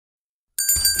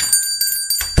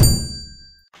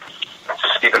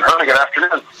Hi, good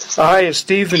afternoon. Hi, it's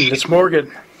Stephen. It's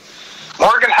Morgan.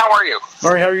 Morgan, how are you?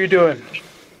 Morgan, how are you doing?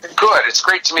 Good. It's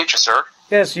great to meet you, sir.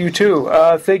 Yes, you too.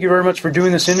 Thank you very much for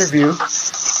doing this interview.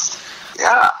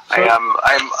 Yeah,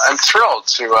 I'm thrilled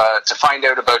to find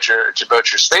out about your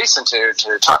space and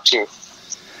to talk to you.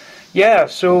 Yeah,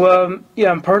 so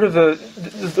I'm part of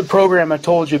the program I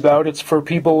told you about. It's for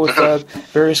people with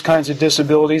various kinds of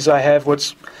disabilities. I have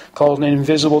what's called an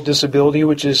invisible disability,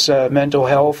 which is mental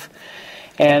health.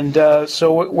 And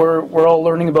so we're all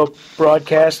learning about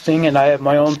broadcasting, and I have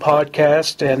my own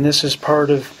podcast, and this is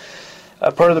part of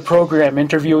the program,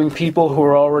 interviewing people who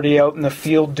are already out in the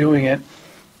field doing it.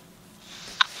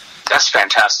 That's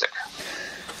fantastic.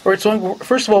 All right, so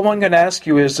first of all, what I'm going to ask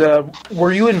you is,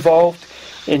 were you involved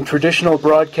in traditional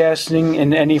broadcasting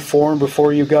in any form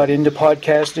before you got into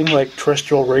podcasting, like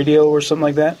terrestrial radio or something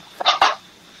like that?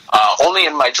 Only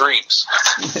in my dreams.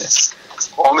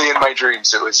 Only in my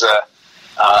dreams. It was.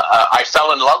 I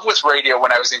fell in love with radio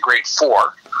when I was in grade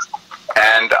 4,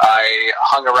 and I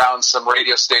hung around some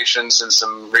radio stations and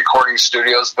some recording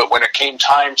studios. But when it came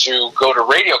time to go to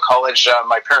radio college,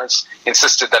 my parents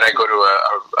insisted that I go to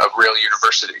a real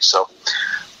university. So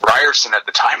Ryerson at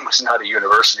the time was not a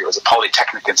university; it was a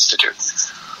polytechnic institute.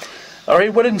 All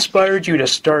right, what inspired you to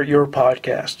start your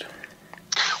podcast?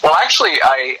 Well, actually,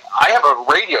 I have a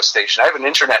radio station. I have an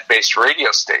internet-based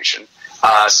radio station.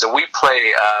 So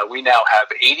we now have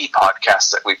 80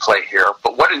 podcasts that we play here.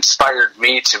 But what inspired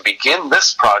me to begin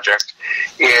this project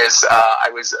is I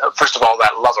was, first of all,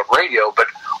 that love of radio, but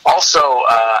also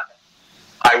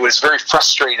I was very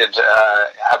frustrated,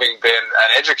 having been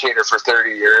an educator for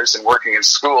 30 years and working in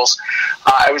schools.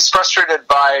 I was frustrated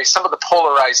by some of the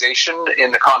polarization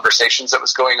in the conversations that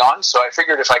was going on. So I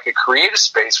figured if I could create a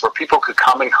space where people could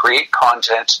come and create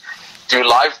content, do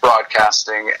live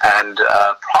broadcasting and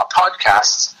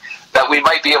podcasts, that we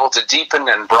might be able to deepen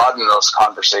and broaden those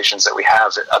conversations that we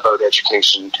have about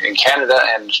education in Canada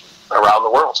and around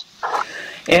the world.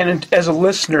 And as a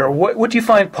listener, what do you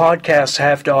find podcasts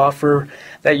have to offer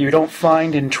that you don't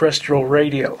find in terrestrial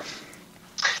radio?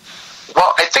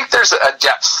 Well, I think there's a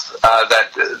depth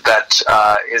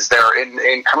that is there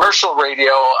in commercial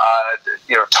radio.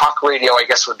 Talk radio, I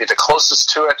guess, would be the closest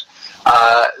to it.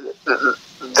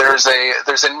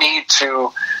 There's a need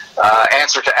to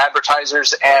answer to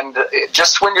advertisers, and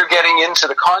just when you're getting into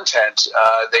the content,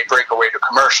 they break away to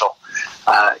commercial.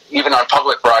 Even on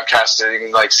public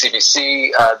broadcasting like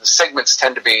CBC, the segments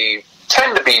tend to be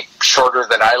shorter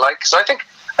than I like. So I think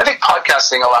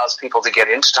podcasting allows people to get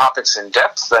into topics in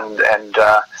depth and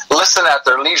listen at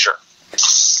their leisure.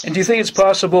 And do you think it's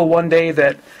possible one day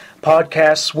that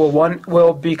podcasts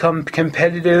will become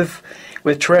competitive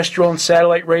with terrestrial and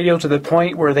satellite radio to the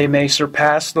point where they may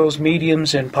surpass those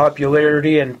mediums in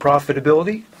popularity and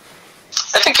profitability?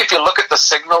 I think if you look at the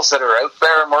signals that are out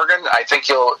there, Morgan, I think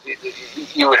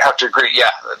you would have to agree. Yeah,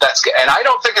 that's good. And I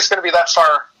don't think it's going to be that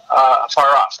far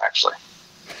off, actually.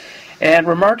 And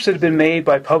remarks that have been made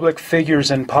by public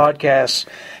figures in podcasts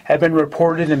have been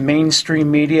reported in mainstream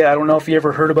media. I don't know if you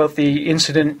ever heard about the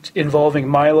incident involving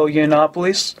Milo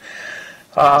Yiannopoulos,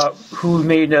 who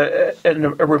made a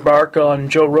remark on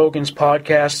Joe Rogan's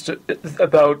podcast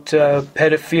about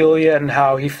pedophilia and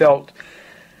how he felt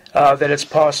that it's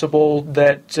possible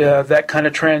that that kind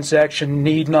of transaction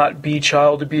need not be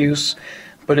child abuse,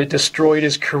 but it destroyed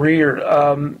his career.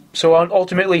 So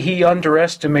ultimately he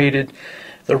underestimated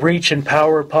the reach and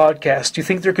power of podcasts. Do you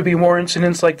think there could be more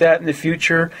incidents like that in the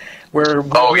future where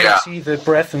we see the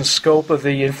breadth and scope of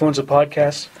the influence of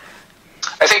podcasts?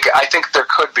 I think there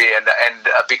could be, and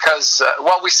because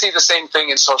we see the same thing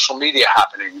in social media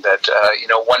happening, that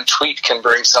one tweet can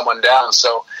bring someone down.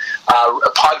 So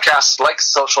podcasts, like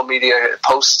social media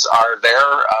posts, are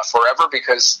there forever,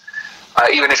 because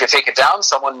even if you take it down,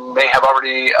 someone may have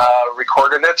already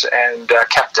recorded it and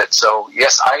kept it. So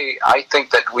yes, I think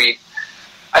that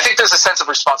I think there's a sense of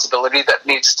responsibility that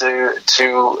needs to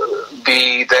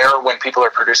be there when people are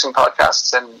producing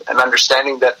podcasts, and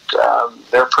understanding that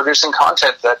they're producing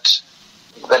content that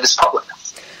is public.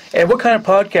 And what kind of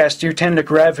podcasts do you tend to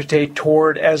gravitate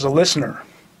toward as a listener?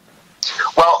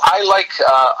 Well, I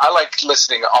like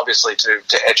listening, obviously, to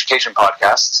education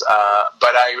podcasts,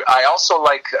 but I also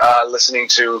like listening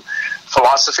to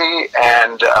philosophy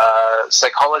and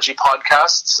psychology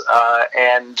podcasts,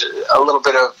 and a little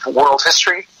bit of world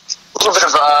history, a little bit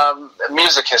of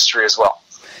music history as well.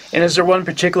 And is there one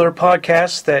particular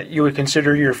podcast that you would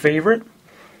consider your favorite?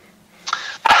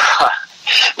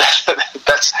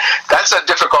 That's a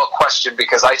difficult question. question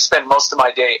because I spend most of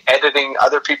my day editing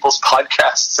other people's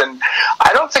podcasts, and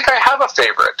I don't think I have a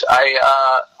favorite.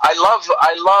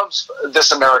 I love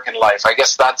This American Life. I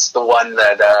guess that's the one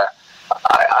that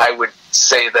I would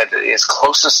say that is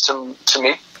closest to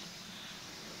me.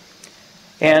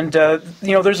 And,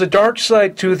 there's a dark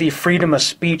side to the freedom of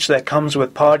speech that comes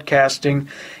with podcasting.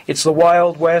 It's the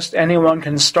Wild West. Anyone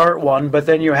can start one, but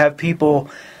then you have people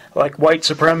like white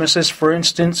supremacists, for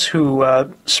instance, who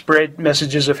spread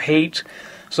messages of hate.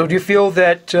 So do you feel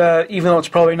that, even though it's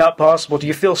probably not possible, do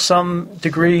you feel some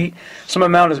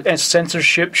amount of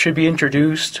censorship should be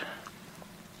introduced?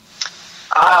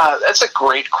 That's a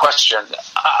great question.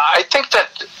 I think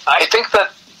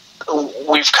that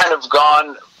we've kind of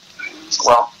gone...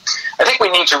 Well, I think we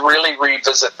need to really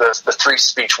revisit the free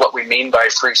speech, what we mean by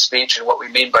free speech and what we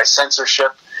mean by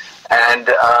censorship. And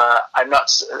I'm not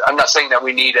saying that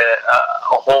we need a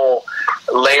whole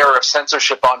layer of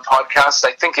censorship on podcasts.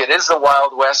 I think it is the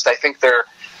Wild West. I think we're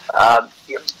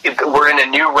in a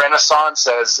new renaissance,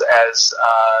 as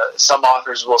some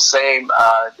authors will say.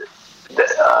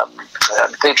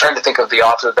 I'm trying to think of the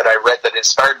author that I read that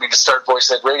inspired me to start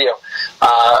VoicED Radio.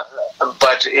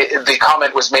 But the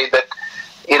comment was made that,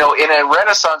 in a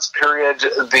Renaissance period,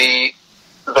 the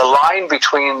line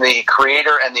between the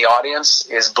creator and the audience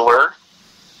is blurred.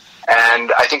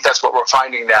 And I think that's what we're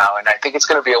finding now. And I think it's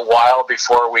going to be a while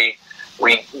before we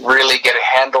really get a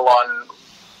handle on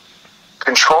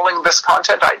controlling this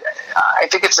content. I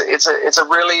think it's an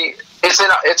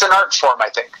art form. I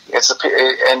think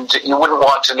and you wouldn't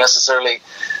want to necessarily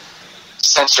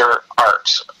censor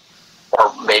art,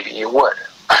 or maybe you would.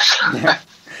 Yeah.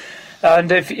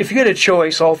 And if you had a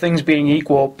choice, all things being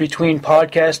equal, between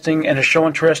podcasting and a show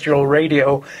on terrestrial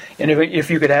radio, and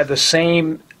if you could have the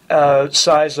same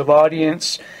size of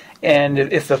audience, and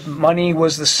if the money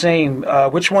was the same,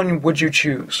 which one would you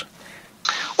choose?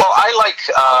 Well, I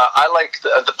like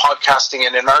the podcasting,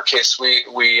 and in our case, we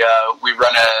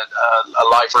run a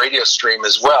live radio stream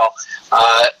as well.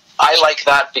 I like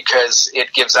that because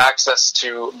it gives access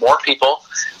to more people.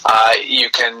 You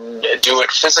can do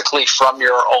it physically from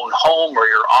your own home or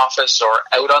your office or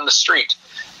out on the street,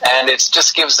 and it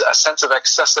just gives a sense of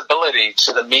accessibility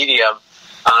to the medium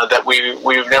that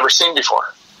we've never seen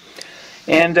before.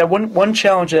 And one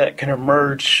challenge that can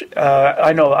emerge,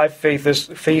 I know I've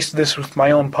faced this with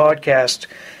my own podcast,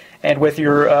 and with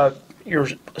your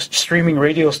streaming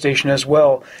radio station as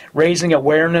well, raising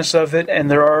awareness of it, and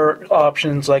there are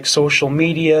options like social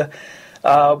media.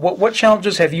 What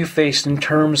challenges have you faced in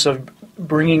terms of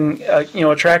bringing,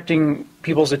 attracting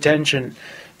people's attention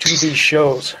to these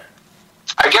shows?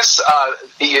 I guess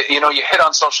you hit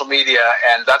on social media,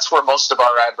 and that's where most of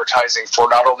our advertising for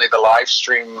not only the live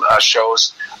stream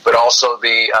shows, but also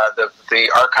the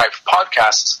archived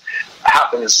podcasts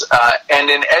happens. And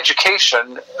in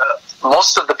education,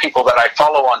 most of the people that I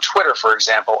follow on Twitter, for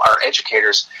example, are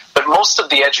educators, but most of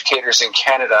the educators in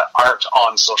Canada aren't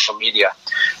on social media.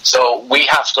 So we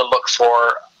have to look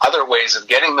for other ways of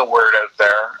getting the word out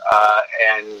there,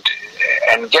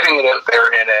 and getting it out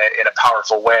there in a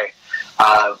powerful way.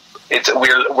 I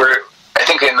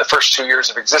think in the first 2 years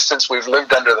of existence, we've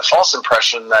lived under the false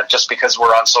impression that just because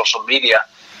we're on social media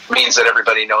means that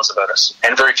everybody knows about us,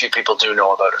 and very few people do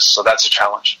know about us, so that's a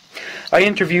challenge. I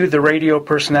interviewed the radio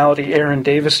personality Erin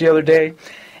Davis the other day,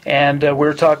 and we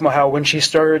were talking about how when she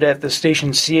started at the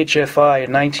station CHFI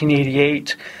in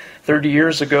 1988, 30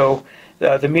 years ago,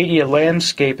 the media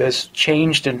landscape has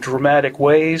changed in dramatic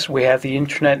ways. We have the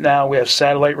internet now, we have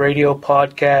satellite radio,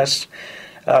 podcasts,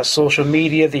 social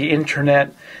media, the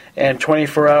internet, and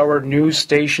 24-hour news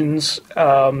stations.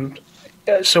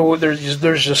 So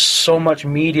there's just so much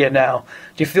media now.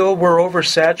 Do you feel we're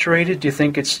oversaturated? Do you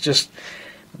think it's just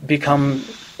become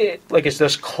like it's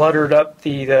just cluttered up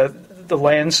the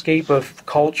landscape of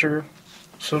culture,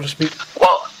 so to speak?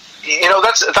 Well,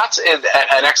 that's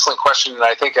an excellent question, and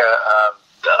I think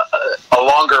a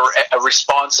longer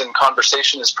response and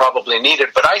conversation is probably needed.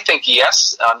 But I think,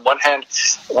 yes, on one hand,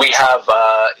 we have,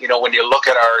 when you look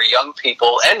at our young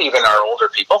people and even our older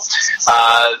people,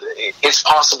 it's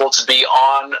possible to be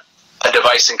on a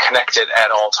device and connected at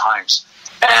all times.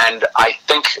 And I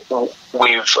think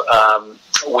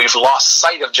we've lost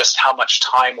sight of just how much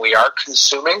time we are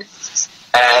consuming,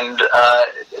 and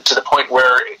to the point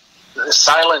where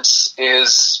silence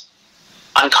is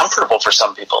uncomfortable for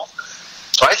some people.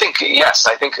 So I think, yes,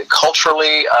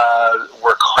 culturally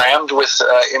we're crammed with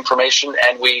information,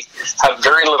 and we have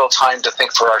very little time to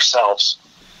think for ourselves.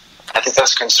 I think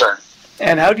that's a concern.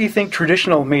 And how do you think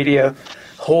traditional media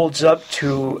holds up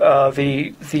to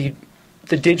the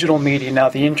digital media now,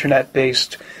 the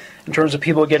internet-based in terms of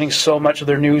people getting so much of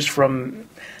their news from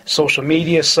social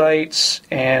media sites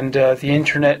and the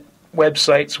internet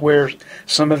websites, where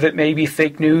some of it may be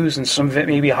fake news and some of it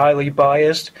may be highly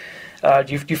biased. Do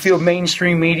you feel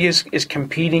mainstream media is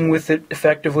competing with it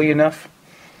effectively enough?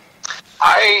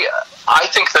 I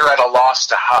think they're at a loss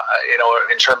to how,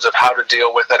 in terms of how to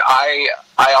deal with it. I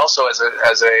also, as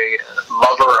a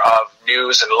lover of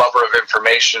news and lover of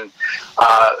information,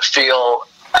 feel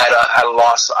at a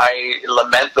loss. I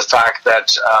lament the fact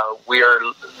that we are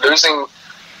losing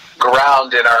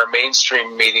ground in our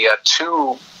mainstream media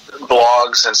to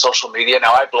blogs and social media.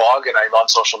 Now, I blog and I'm on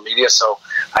social media, so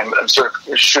I'm sort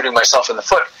of shooting myself in the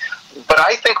foot. But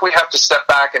I think we have to step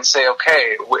back and say,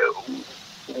 okay,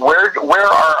 where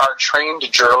are our trained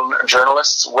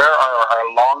journalists? Where are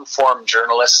our long-form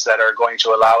journalists that are going to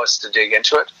allow us to dig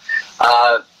into it?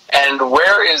 And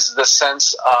where is the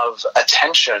sense of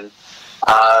attention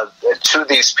to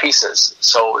these pieces?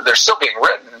 So they're still being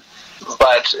written,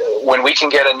 but when we can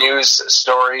get a news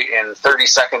story in 30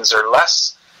 seconds or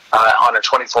less on a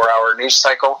 24-hour news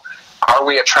cycle, are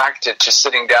we attracted to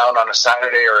sitting down on a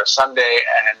Saturday or a Sunday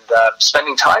and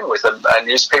spending time with a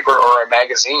newspaper or a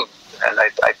magazine? And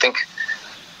I think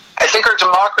our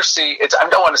democracy, I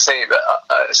don't want to say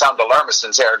sound alarmist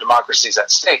and say our democracy is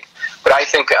at stake, but I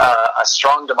think a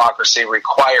strong democracy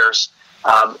requires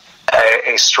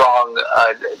a strong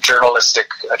journalistic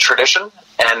tradition,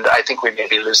 and I think we may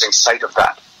be losing sight of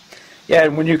that. Yeah,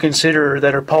 and when you consider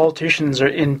that our politicians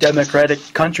in democratic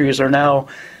countries are now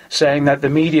saying that the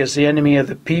media is the enemy of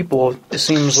the people, it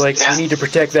seems like we need to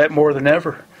protect that more than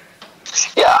ever.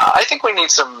 Yeah, I think we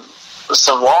need some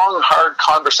long, hard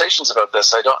conversations about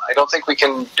this. I don't think we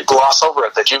can gloss over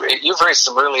it. That you've raised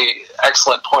some really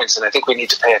excellent points, and I think we need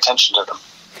to pay attention to them.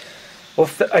 Well,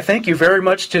 I thank you very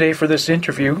much today for this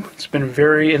interview. It's been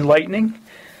very enlightening,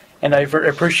 and I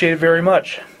appreciate it very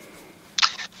much.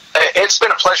 It's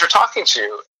been a pleasure talking to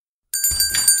you.